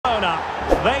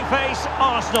Barcelona. They face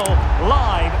Arsenal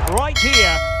live right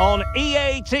here on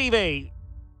EA TV.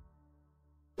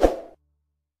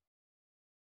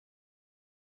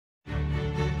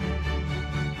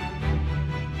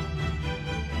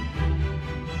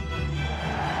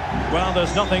 Well,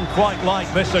 there's nothing quite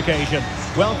like this occasion.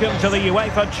 Welcome to the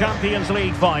UEFA Champions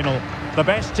League final. The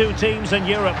best two teams in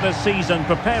Europe this season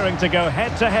preparing to go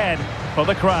head-to-head for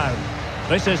the crown.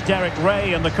 This is Derek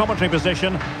Ray in the commentary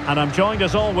position, and I'm joined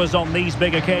as always on these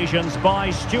big occasions by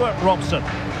Stuart Robson.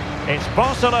 It's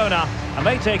Barcelona, and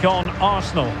they take on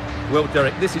Arsenal. Well,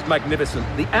 Derek, this is magnificent.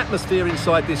 The atmosphere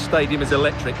inside this stadium is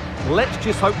electric. Let's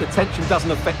just hope the tension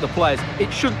doesn't affect the players.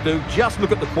 It shouldn't do. Just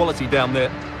look at the quality down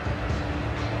there.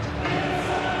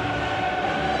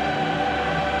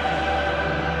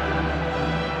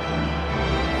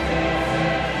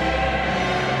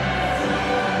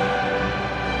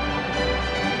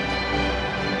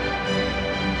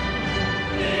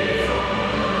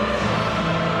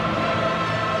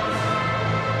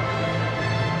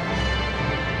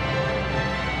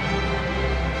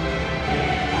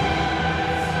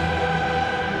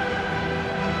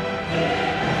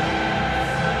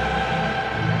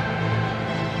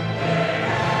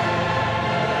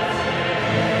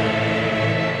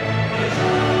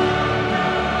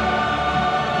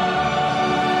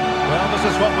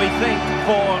 This is what we think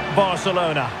for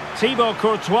Barcelona. Thibaut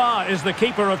Courtois is the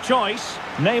keeper of choice.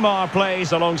 Neymar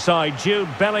plays alongside Jude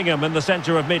Bellingham in the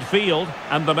centre of midfield.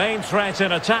 And the main threat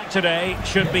in attack today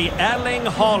should be Erling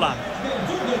Haaland.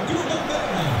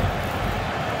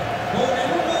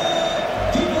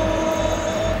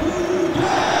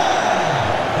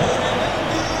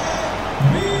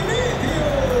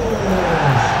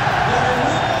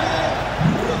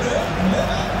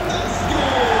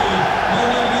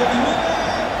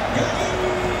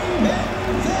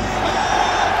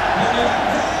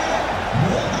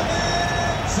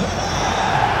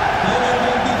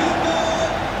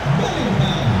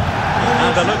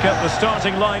 A look at the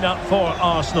starting lineup for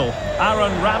Arsenal.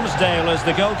 Aaron Ramsdale is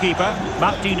the goalkeeper.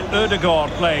 Martin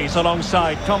Ødegaard plays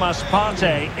alongside Thomas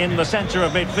Partey in the centre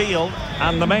of midfield.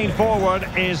 And the main forward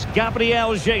is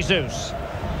Gabriel Jesus.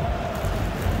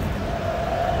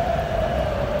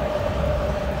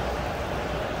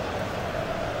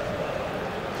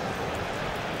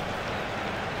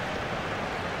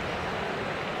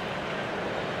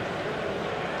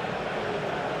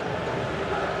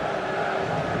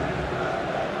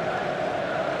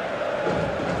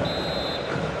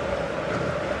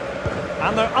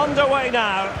 And they're underway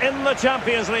now in the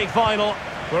Champions League final.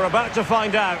 We're about to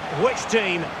find out which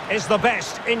team is the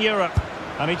best in Europe.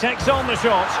 And he takes on the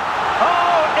shot.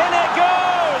 Oh, in it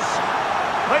goes!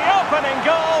 The opening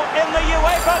goal in the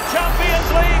UEFA Champions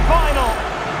League final.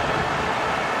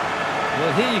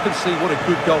 Well, here you can see what a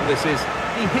good goal this is.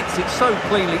 He hits it so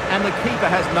cleanly and the keeper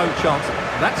has no chance.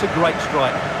 That's a great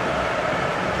strike.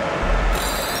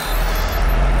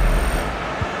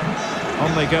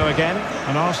 On they go again,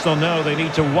 and Arsenal know they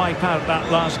need to wipe out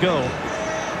that last goal.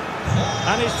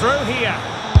 And he's through here.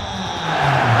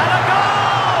 And a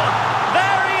goal!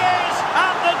 There he is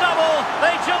at the double.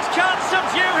 They just can't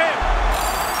subdue him.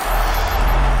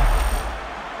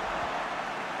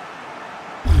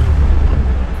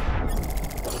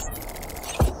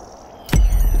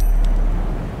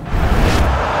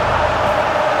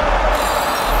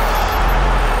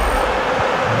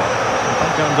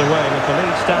 Underway with the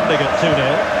lead standing at 2-0.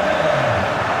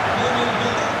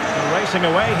 They're racing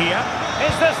away here.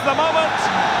 Is this the moment?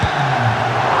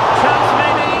 Chance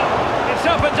maybe. It's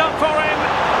opened up for him.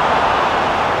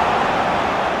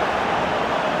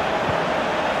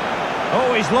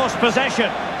 Oh, he's lost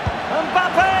possession.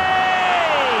 Mbappe!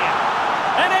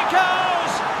 And it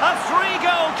goes! A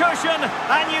 3-goal cushion,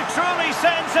 and you truly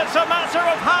sense it's a matter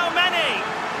of how many.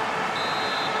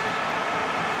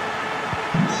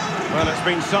 Well, it's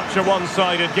been such a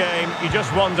one-sided game. You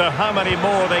just wonder how many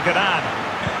more they could add.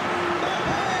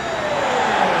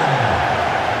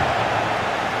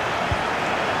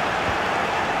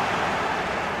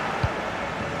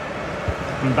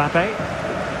 Mbappe.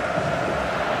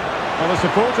 Well, the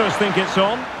supporters think it's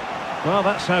on. Well,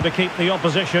 that's how to keep the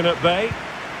opposition at bay.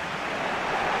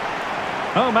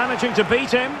 Oh, managing to beat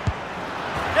him.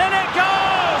 In it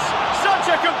goes!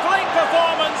 Such a complete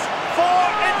performance. 4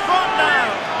 in front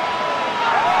now.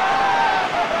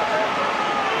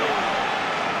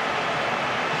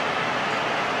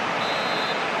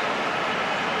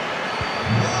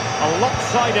 A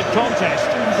lopsided contest,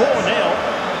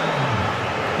 4-0.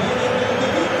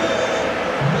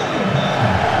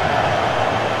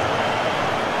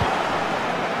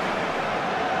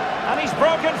 And he's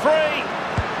broken free.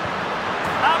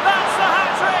 And that's the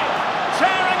hat-trick!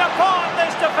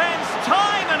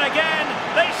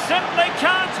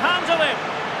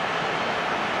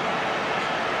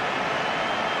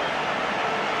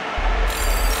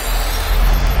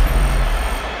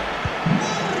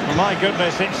 My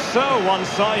goodness, it's so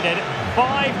one-sided.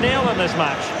 5-0 in this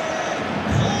match.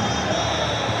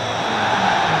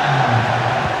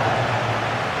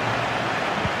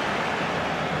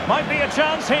 Might be a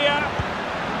chance here.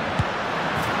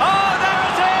 Oh, there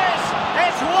it is!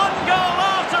 It's one goal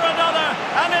after another,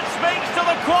 and it speaks to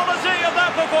the quality of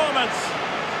that performance.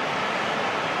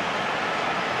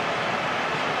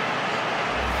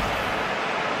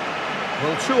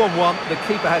 Well, 2-on-1, the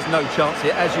keeper has no chance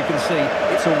here. As you can see,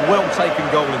 it's a well-taken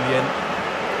goal in the end.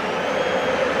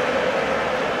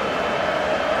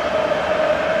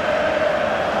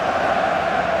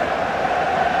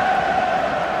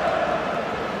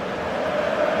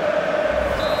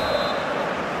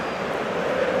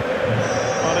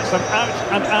 Well, it's an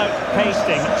out-and-out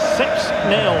pasting.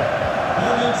 6-0.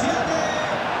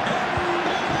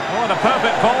 Oh, and a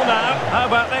perfect ball now. How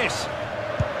about this?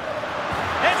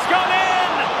 It's gone in!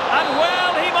 And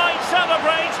well, he might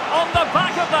celebrate on the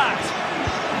back of that.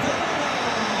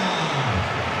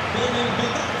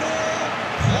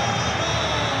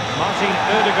 Martin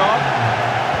Ødegaard.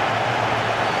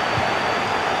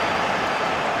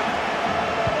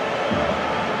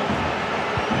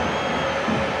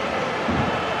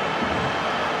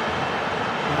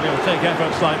 He'll take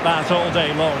efforts like that all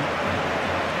day long.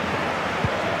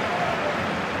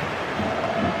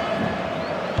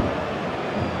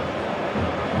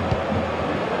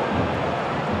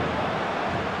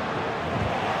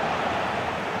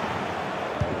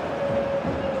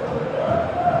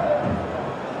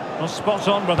 Well, spot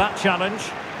on with that challenge.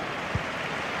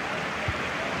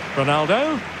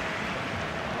 Ronaldo.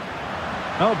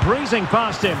 Oh, breezing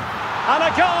past him. And a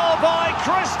goal by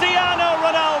Cristiano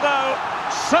Ronaldo.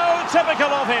 So typical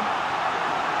of him.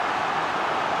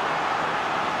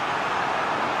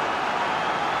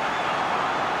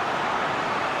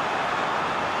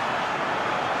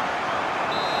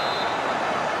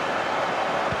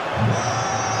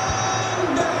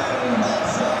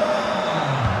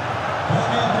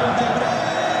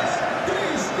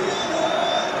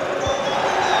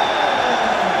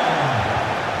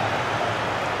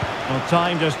 Well,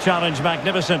 timed his challenge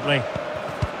magnificently.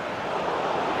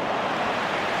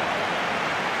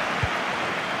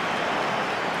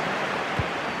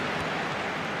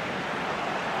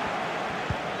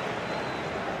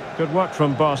 Good work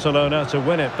from Barcelona to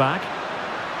win it back.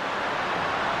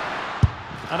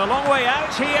 And a long way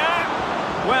out here.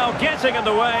 Well, getting in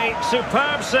the way.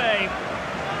 Superb save.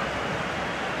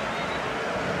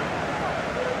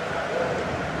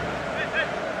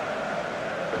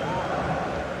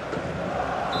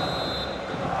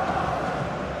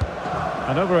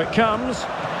 And over it comes.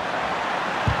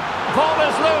 Ball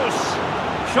is loose.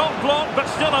 Shot blocked, but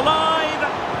still alive.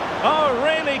 Oh,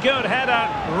 really good header.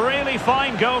 Really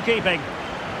fine goalkeeping.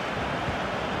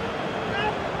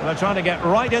 They're trying to get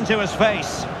right into his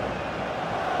face.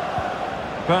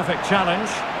 Perfect challenge.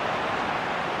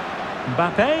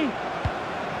 Mbappe.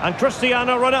 And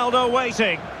Cristiano Ronaldo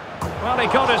waiting. Well, he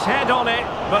got his head on it,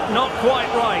 but not quite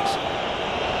right.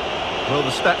 Well, the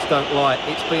stats don't lie.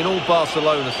 It's been all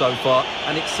Barcelona so far,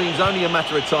 and it seems only a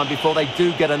matter of time before they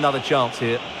do get another chance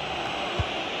here.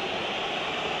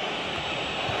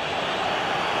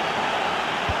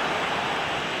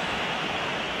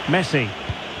 Messi.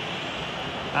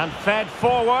 And fed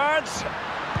forwards.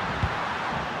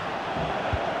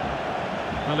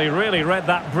 Well, he really read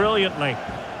that brilliantly.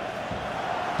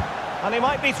 And he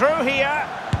might be through here.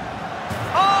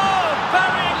 Oh,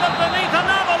 burying them beneath an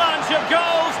avalanche of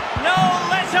goals. No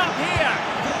let up here.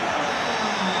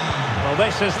 Well,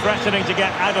 this is threatening to get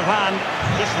out of hand.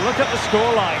 Just look at the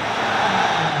scoreline.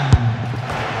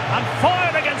 And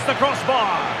fired against the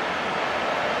crossbar.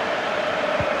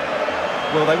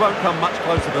 Well, they won't come much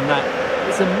closer than that.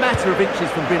 It's a matter of inches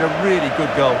from being a really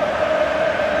good goal.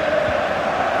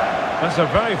 That's a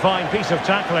very fine piece of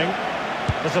tackling.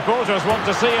 The supporters want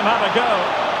to see him have a go.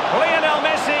 Lionel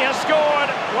Messi has scored.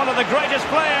 One of the greatest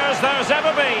players there's ever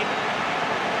been.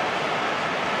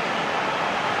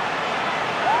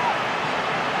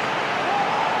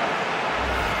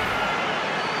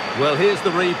 Well, here's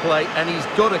the replay, and he's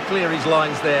got to clear his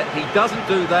lines there. He doesn't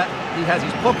do that. He has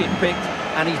his pocket picked,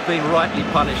 and he's been rightly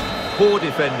punished. Poor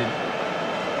defending.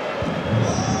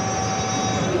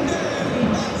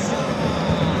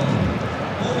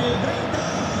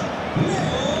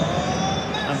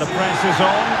 And the press is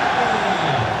on.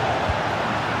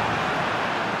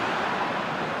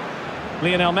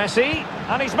 Lionel Messi,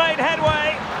 and he's made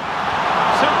headway.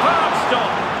 Superb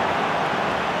stop.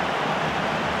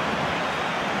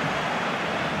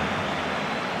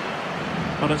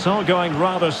 But it's all going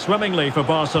rather swimmingly for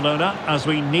Barcelona as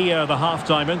we near the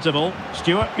half-time interval.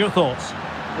 Stuart, your thoughts?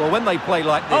 Well, when they play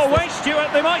like this... Oh, wait,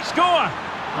 Stuart, they might score.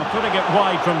 Well, putting it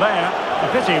wide from there. A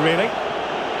pity, really.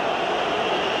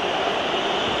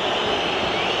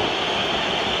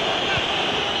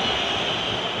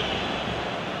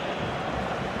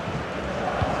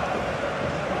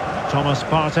 Thomas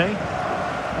Partey.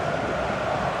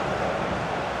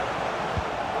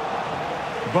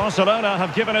 Barcelona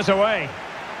have given us away.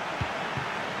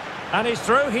 And he's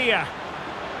through here.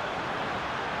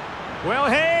 Will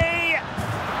he?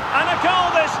 And a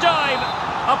goal this time.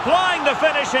 Applying the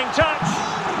finishing touch.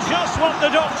 Just what the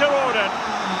doctor ordered.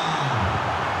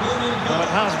 Well,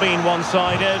 it has been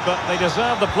one-sided, but they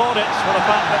deserve the plaudits for the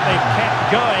fact that they've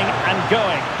kept going and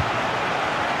going.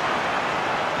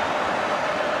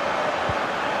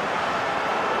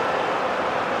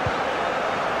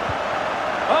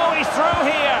 Oh, he's through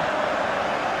here.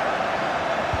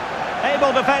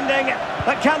 Able defending,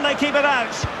 but can they keep it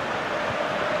out?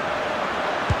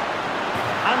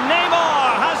 And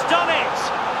Neymar has done it.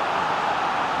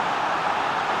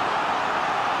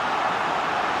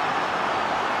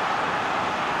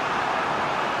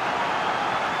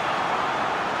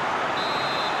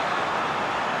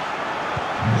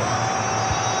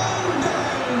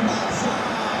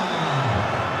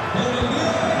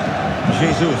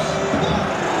 Jesus.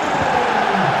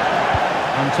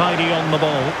 Untidy on the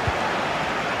ball.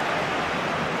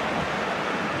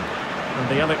 And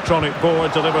the electronic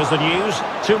board delivers the news.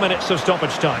 2 minutes of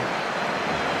stoppage time.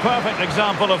 Perfect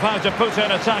example of how to put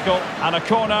in a tackle, and a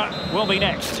corner will be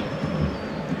next.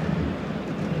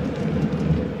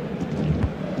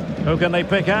 Who can they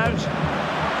pick out?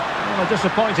 Well, a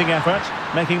disappointing effort,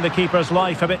 making the keeper's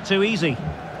life a bit too easy.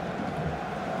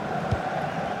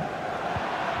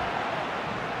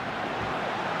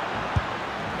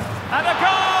 And a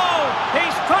goal!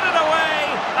 He's put it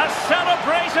away! A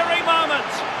celebratory moment!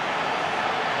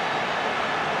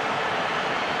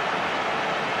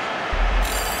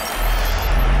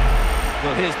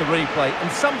 Well, here's the replay.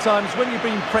 And sometimes when you're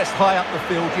being pressed high up the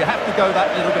field, you have to go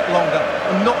that little bit longer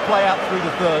and not play out through the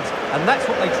thirds. And that's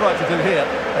what they tried to do here.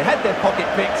 They had their pocket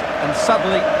picked, and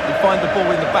suddenly they find the ball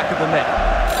in the back of the net.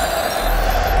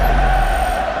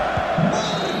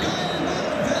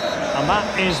 And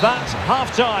that is that.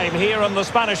 Half-time here in the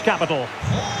Spanish capital.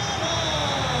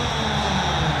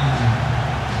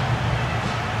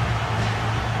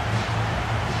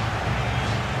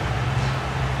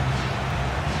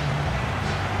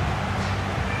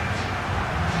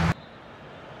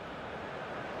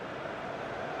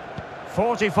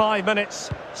 "45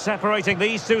 minutes separating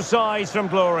these two sides from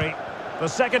glory. The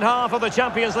second half of the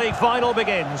Champions League final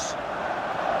begins.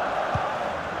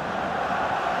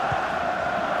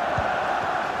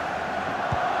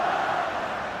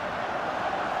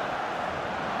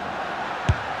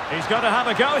 He's got to have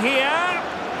a go here.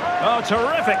 Oh,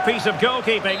 terrific piece of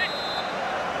goalkeeping.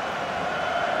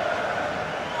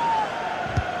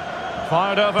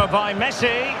 Fired over by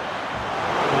Messi.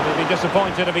 He'll be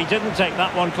disappointed if he didn't take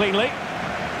that one cleanly.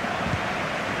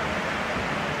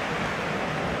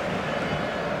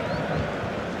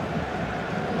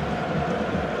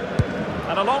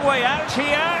 And a long way out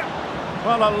here.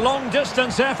 Well, a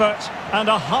long-distance effort and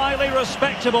a highly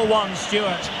respectable one,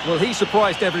 Stuart. Well, he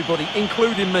surprised everybody,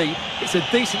 including me. It's a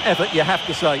decent effort, you have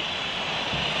to say.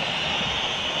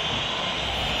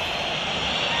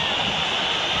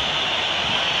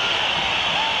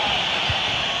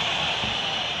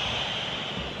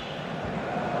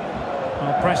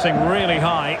 Pressing really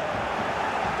high.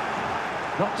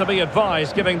 Not to be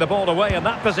advised giving the ball away in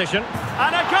that position.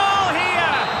 And a goal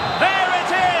here! There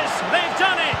it is! They've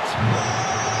done it!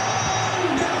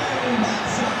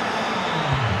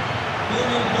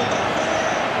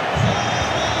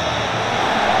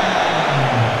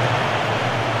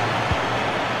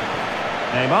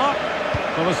 Neymar.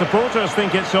 Well, the supporters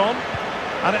think it's on.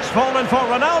 And it's fallen for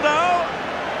Ronaldo.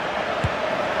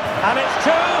 And it's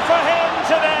 2 for him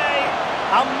today.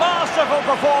 A masterful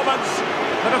performance.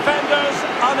 The defenders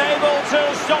unable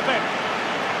to stop him.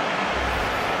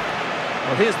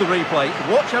 Well, here's the replay.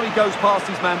 Watch how he goes past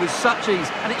his man with such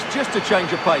ease, and it's just a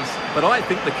change of pace. But I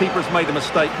think the keeper has made a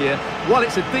mistake here. While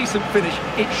it's a decent finish,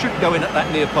 it should go in at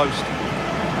that near post.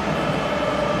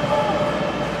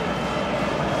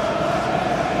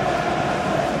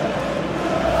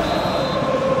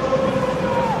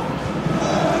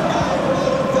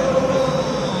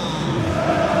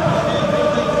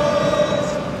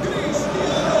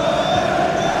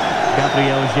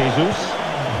 Jesus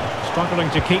struggling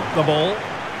to keep the ball.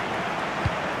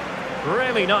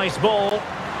 Really nice ball.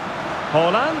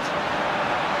 Haaland.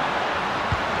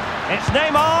 It's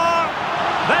Neymar.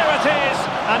 There it is.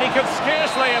 And he could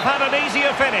scarcely have had an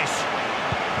easier finish.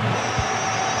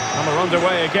 And we're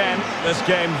underway again. This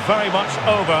game very much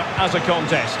over as a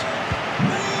contest.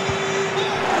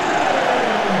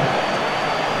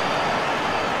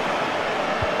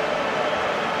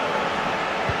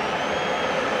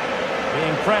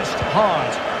 Being pressed hard.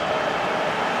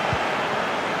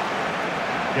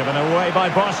 Given away by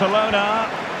Barcelona.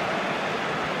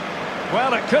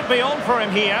 Well, it could be on for him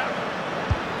here.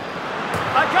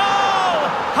 A goal!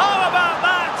 How about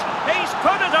that? He's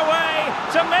put it away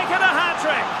to make it a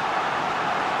hat-trick.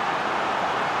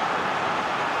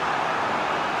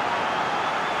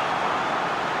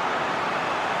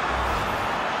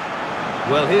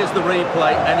 Well, here's the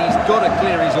replay, and he's got to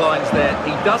clear his lines there.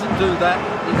 He doesn't do that.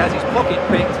 He has his pocket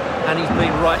picked, and he's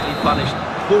been rightly punished.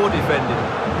 Poor defending.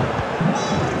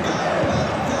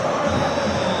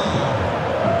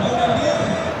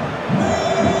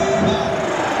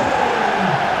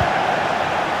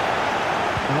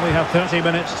 Well, we have 30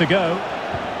 minutes to go.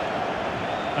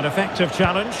 An effective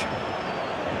challenge.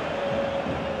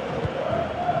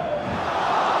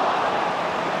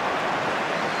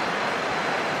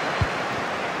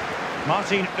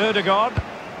 Martin Ødegaard.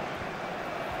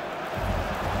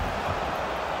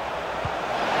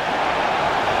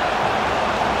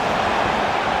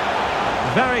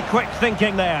 Very quick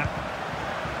thinking there.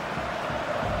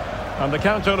 And the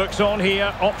counter looks on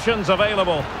here. Options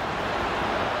available.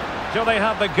 Do they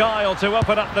have the guile to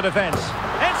open up the defence?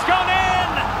 It's gone in!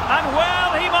 And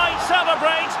well, he might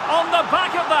celebrate on the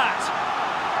back of that.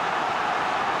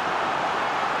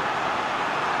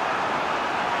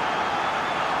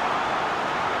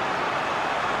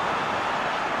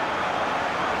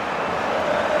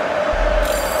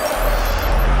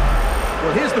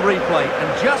 Well, here's the replay, and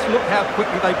just look how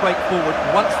quickly they break forward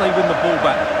once they win the ball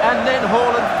back. And then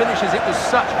Haaland finishes it with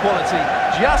such quality.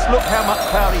 Just look how much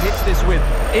power he hits this with.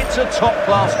 It's a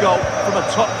top-class goal from a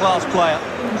top-class player.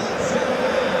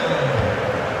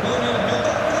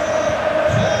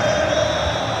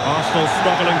 Arsenal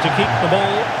struggling to keep the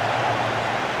ball.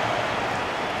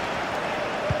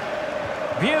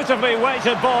 Beautifully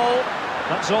weighted ball.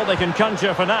 That's all they can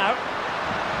conjure for now.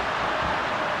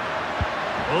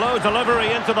 Low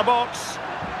delivery into the box.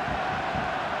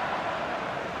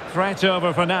 Threat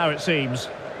over for now, it seems.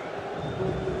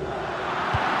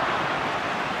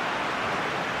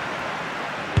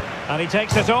 And he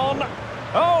takes it on.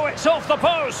 Oh, it's off the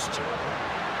post.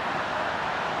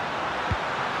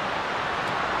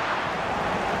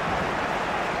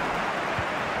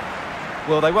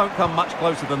 Well, they won't come much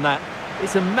closer than that.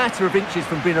 It's a matter of inches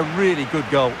from being a really good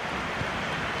goal.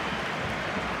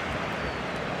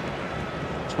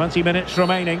 20 minutes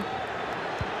remaining.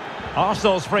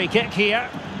 Arsenal's free kick here.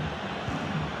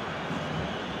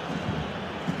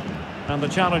 And the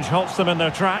challenge halts them in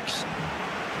their tracks.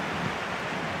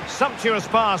 Sumptuous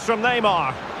pass from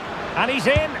Neymar. And he's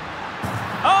in.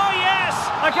 Oh yes!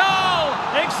 A goal!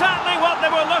 Exactly what they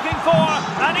were looking for.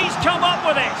 And he's come up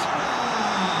with it.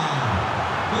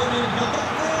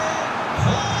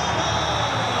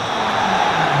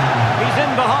 He's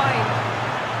in behind.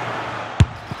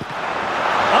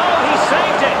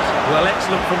 Well,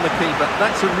 excellent from the keeper.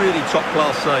 That's a really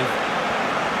top-class save.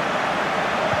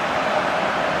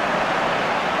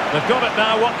 They've got it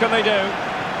now. What can they do?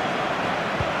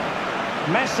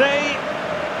 Messi.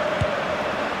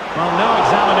 Well, no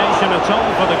examination at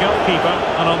all for the goalkeeper.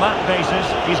 And on that basis,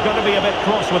 he's got to be a bit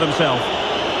cross with himself.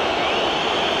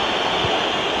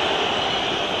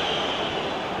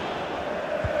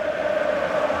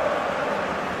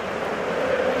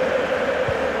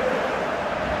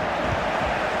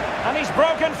 And he's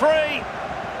broken free.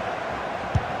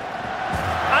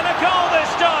 And a goal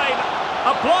this time.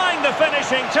 Applying the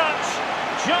finishing touch.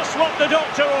 Just what the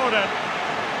doctor ordered.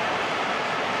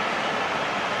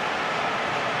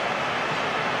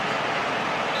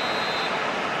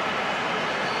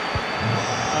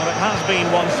 Well, it has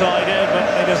been one-sided, but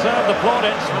they deserve the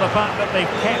plaudits for the fact that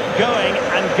they've kept going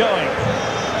and going.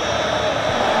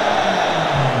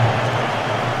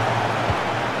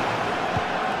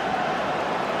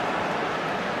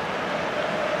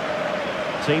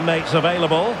 Teammates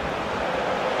available.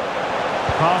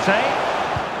 Partey.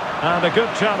 And a good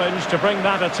challenge to bring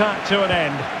that attack to an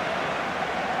end.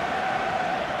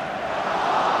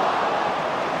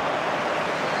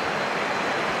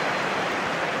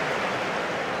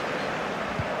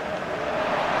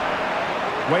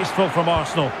 Wasteful from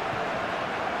Arsenal.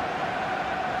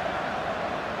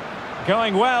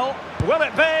 Going well. Will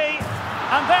it be?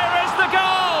 And there is the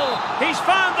goal! He's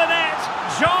found the net.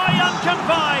 Joy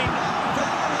unconfined.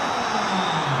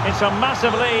 It's a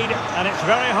massive lead, and it's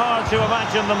very hard to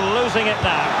imagine them losing it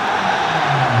now.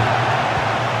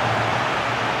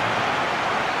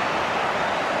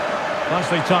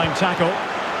 Nicely timed tackle.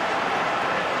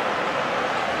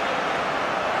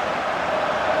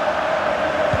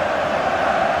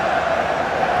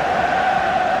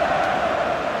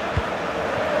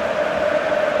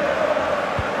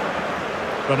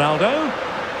 Ronaldo.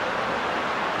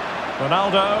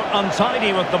 Ronaldo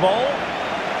untidy with the ball.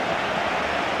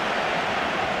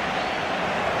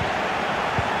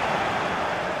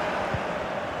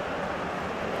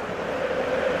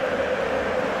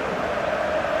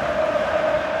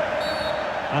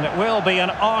 And it will be an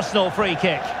Arsenal free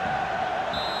kick.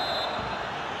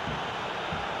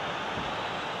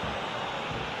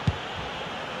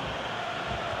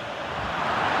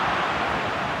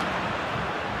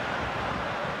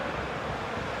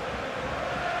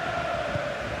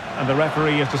 And the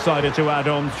referee has decided to add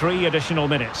on 3 additional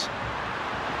minutes.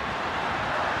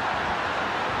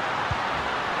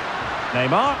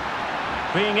 Neymar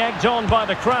being egged on by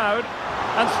the crowd,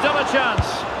 and still a chance.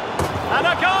 And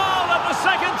a goal at the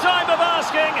second time of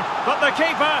asking, but the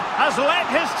keeper has let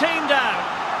his team down.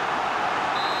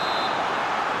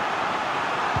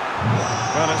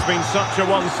 Well, it's been such a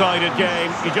one-sided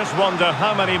game, you just wonder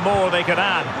how many more they could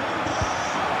add.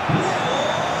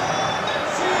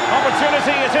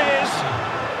 Opportunity it is.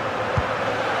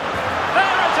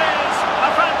 There it is!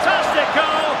 A fantastic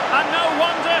goal, and no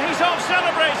wonder he's off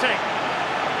celebrating.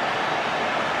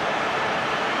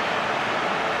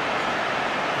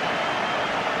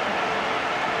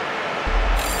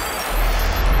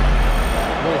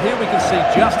 Well, here we can see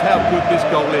just how good this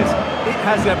goal is. It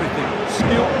has everything.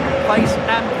 Skill, pace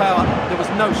and power. There was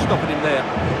no stopping him there.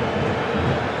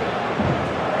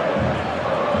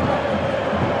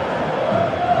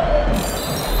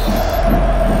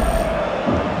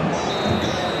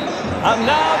 And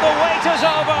now the wait is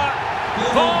over.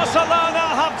 Barcelona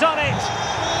have done it.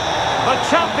 The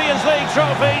Champions League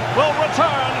trophy will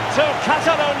return to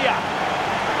Catalonia.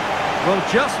 Well,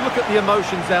 just look at the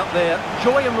emotions out there.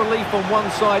 Joy and relief on one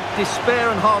side,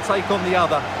 despair and heartache on the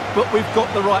other. But we've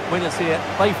got the right winners here.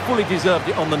 They fully deserved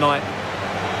it on the night.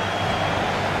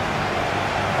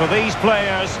 For these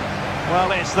players,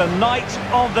 well, it's the night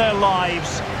of their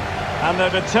lives. And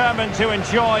they're determined to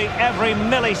enjoy every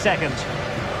millisecond.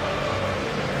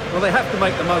 Well, they have to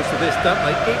make the most of this, don't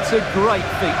they? It's a great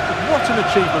feat. What an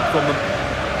achievement from them.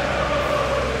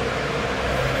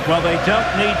 Well, they don't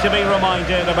need to be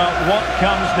reminded about what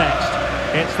comes next.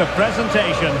 It's the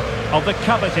presentation of the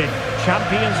coveted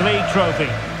Champions League trophy.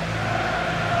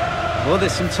 Well,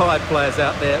 there's some tired players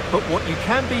out there, but what you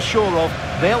can be sure of,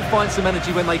 they'll find some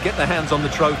energy when they get their hands on the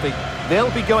trophy.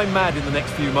 They'll be going mad in the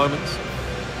next few moments.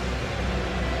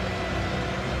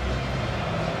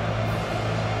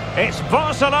 It's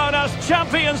Barcelona's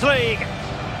Champions League.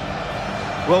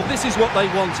 Well, this is what they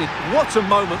wanted. What a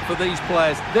moment for these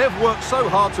players. They've worked so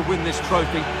hard to win this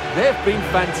trophy. They've been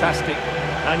fantastic.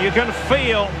 And you can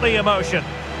feel the emotion.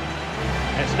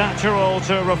 It's natural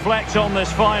to reflect on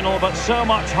this final, but so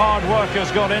much hard work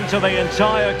has gone into the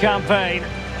entire campaign.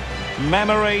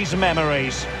 Memories,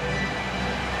 memories.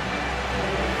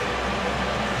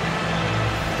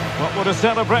 What would a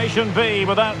celebration be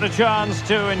without the chance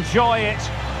to enjoy it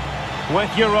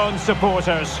with your own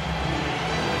supporters?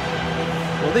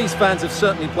 Well, these fans have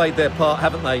certainly played their part,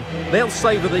 haven't they? They'll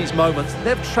savour these moments.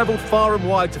 They've travelled far and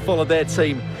wide to follow their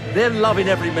team. They're loving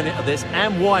every minute of this,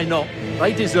 and why not?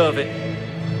 They deserve it.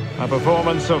 A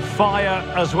performance of fire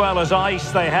as well as ice.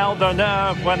 They held their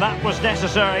nerve when that was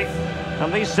necessary.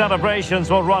 And these celebrations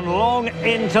will run long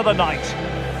into the night.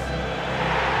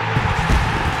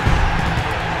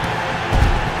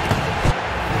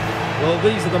 Well,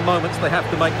 these are the moments they have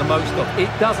to make the most of. It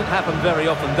doesn't happen very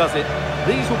often, does it?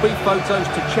 These will be photos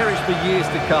to cherish for years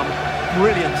to come.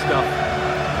 Brilliant stuff.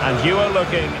 And you are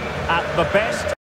looking at the best